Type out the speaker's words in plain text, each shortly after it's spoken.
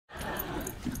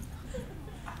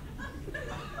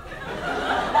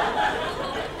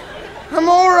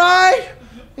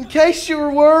case you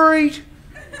were worried.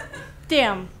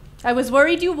 Damn, I was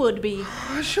worried you would be.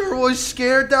 I sure was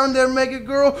scared down there, Mega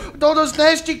Girl, with all those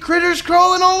nasty critters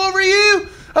crawling all over you.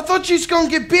 I thought you was gonna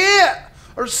get bit,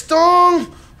 or stung,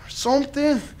 or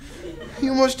something.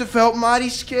 You must have felt mighty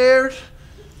scared.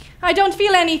 I don't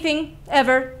feel anything,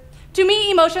 ever. To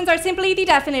me, emotions are simply the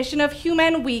definition of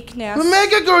human weakness. But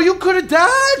Mega Girl, you could have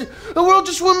died. The world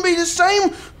just wouldn't be the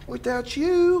same without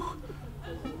you.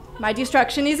 My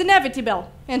destruction is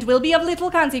inevitable, and will be of little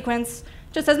consequence,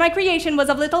 just as my creation was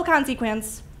of little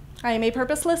consequence. I am a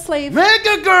purposeless slave.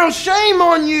 Mega Girl, shame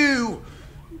on you!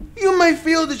 You may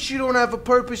feel that you don't have a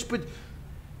purpose, but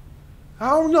I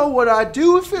don't know what I'd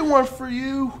do if it weren't for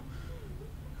you.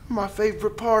 My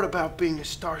favorite part about being a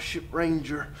Starship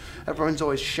Ranger. Everyone's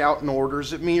always shouting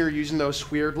orders at me or using those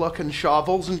weird-looking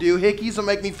shovels and doohickeys that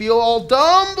make me feel all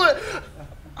dumb, but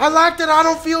I like that I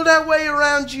don't feel that way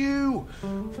around you.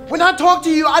 When I talk to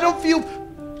you, I don't feel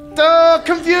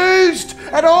confused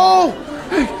at all.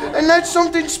 And that's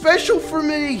something special for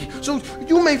me. So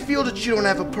you may feel that you don't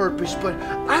have a purpose, but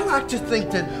I like to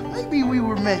think that maybe we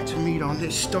were meant to meet on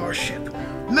this starship.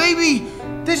 Maybe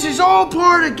this is all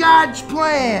part of God's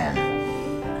plan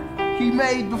He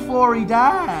made before He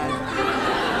died.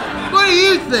 What do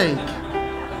you think?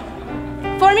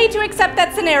 For me to accept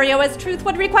that scenario as truth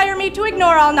would require me to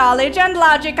ignore all knowledge and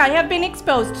logic I have been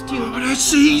exposed to. Oh,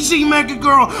 that's easy, Mega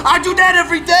Girl. I do that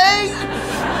every day.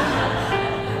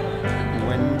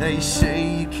 When they say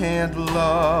you can't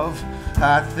love,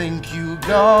 I think you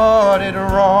got it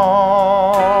wrong.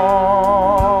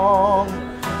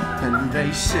 And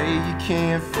they say you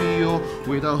can't feel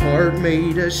with a heart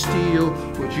made of steel,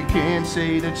 but you can't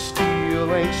say that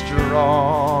steel ain't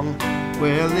strong.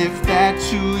 Well, if that's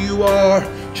who you are,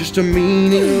 just a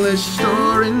meaningless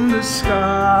star in the sky,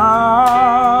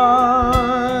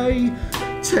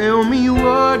 tell me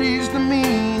what is the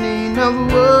meaning of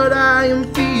what I am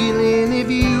feeling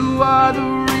if you are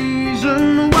the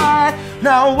reason why.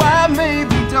 Now I may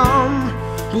be dumb,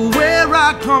 but where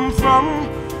I come from,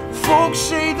 folks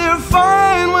say they're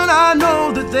fine when I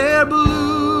know that they're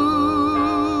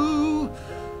blue.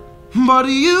 But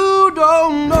you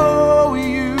don't know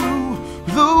you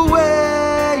the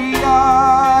way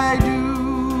I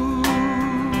do.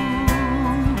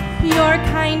 Your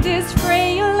kind is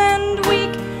frail and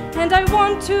weak, and I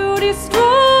want to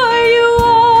destroy you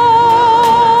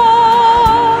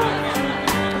all.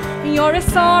 You're a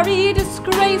sorry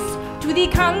disgrace to the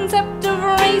concept of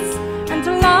race and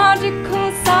to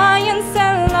logical science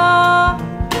and law.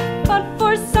 But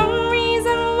for some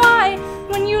reason why,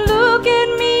 when you look at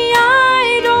me,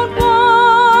 I don't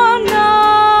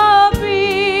wanna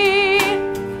be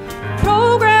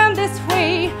programmed this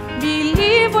way.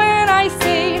 Believe when I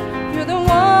say you're the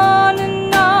one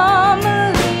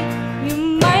anomaly. You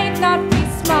might not be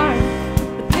smart,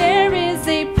 but there is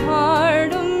a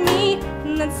part of me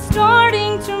that's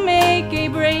starting to make a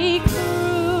breakthrough.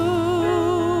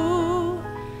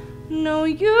 No,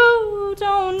 you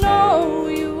don't know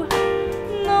you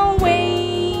the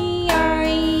way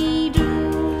I do.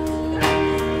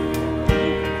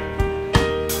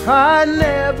 I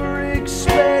never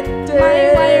expected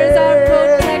my wires are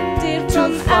protected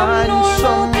from to find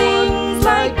abnormal things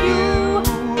like you.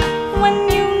 When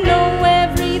you know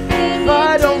everything,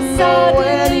 I it don't is know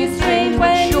suddenly strange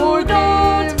when you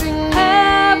don't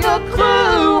have a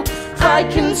clue. I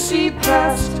can see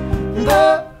past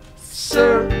the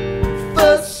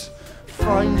surface,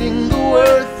 finding the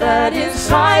worth that is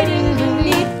hiding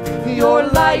beneath your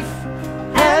life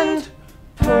and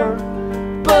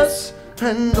purpose.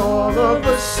 And all of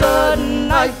a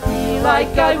sudden I feel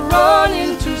like I run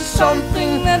into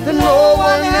something that no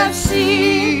one has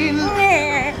seen.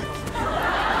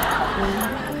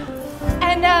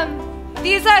 And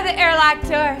these are the airlock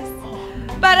doors.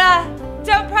 But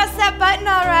don't press that button,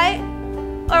 all right?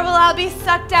 Or we'll all be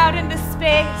sucked out into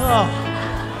space. Oh,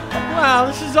 wow,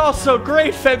 this is all so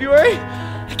great, February.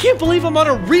 I can't believe I'm on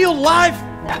a real, live,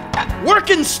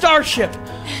 working starship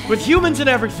with humans and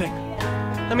everything.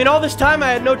 I mean, all this time I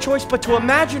had no choice but to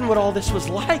imagine what all this was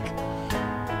like.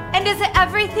 And is it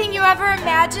everything you ever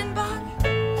imagined, Buck?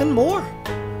 And more.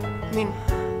 I mean,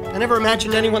 I never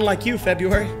imagined anyone like you,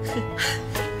 February.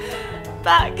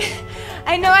 Buck,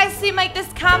 I know I seem like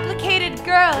this complicated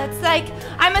girl. It's like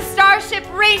I'm a Starship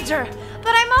Ranger,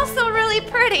 but I'm also really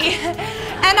pretty.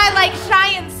 And I like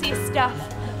science-y stuff.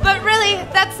 But really,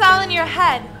 that's all in your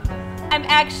head. I'm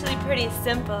actually pretty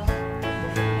simple.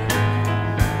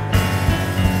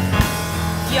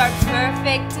 You're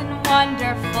perfect and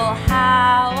wonderful,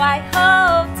 how I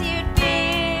hoped you'd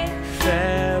be.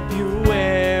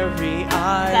 February,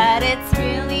 That it's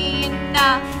really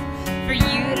enough for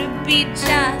you to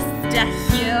just a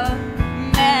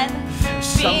human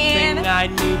Something being. I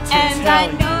need to And tell I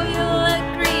you. know you'll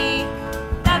agree,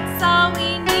 that's all we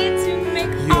need to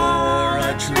make all You're our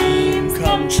a dream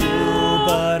come true,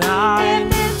 but If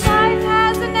this life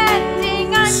has an ending,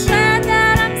 I'm glad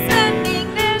that I'm spending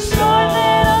this short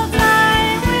little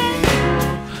time with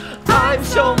you. I'm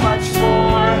so much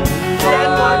more than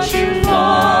what you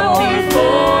thought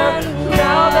before.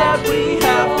 Now that we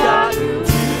have gotten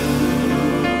to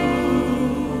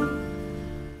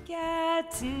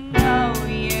Get to know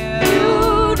you.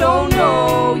 You don't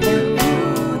know you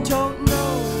don't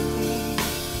know me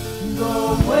the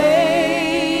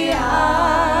way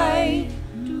I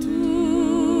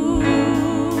do.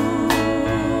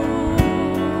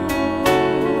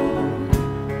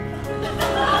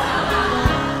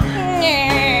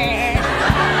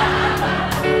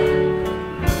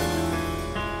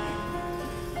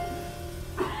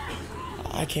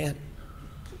 I can't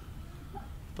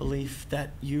believe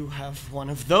that you have one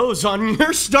of those on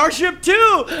your starship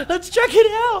too. Let's check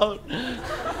it out.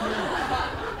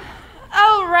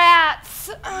 Oh,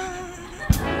 rats.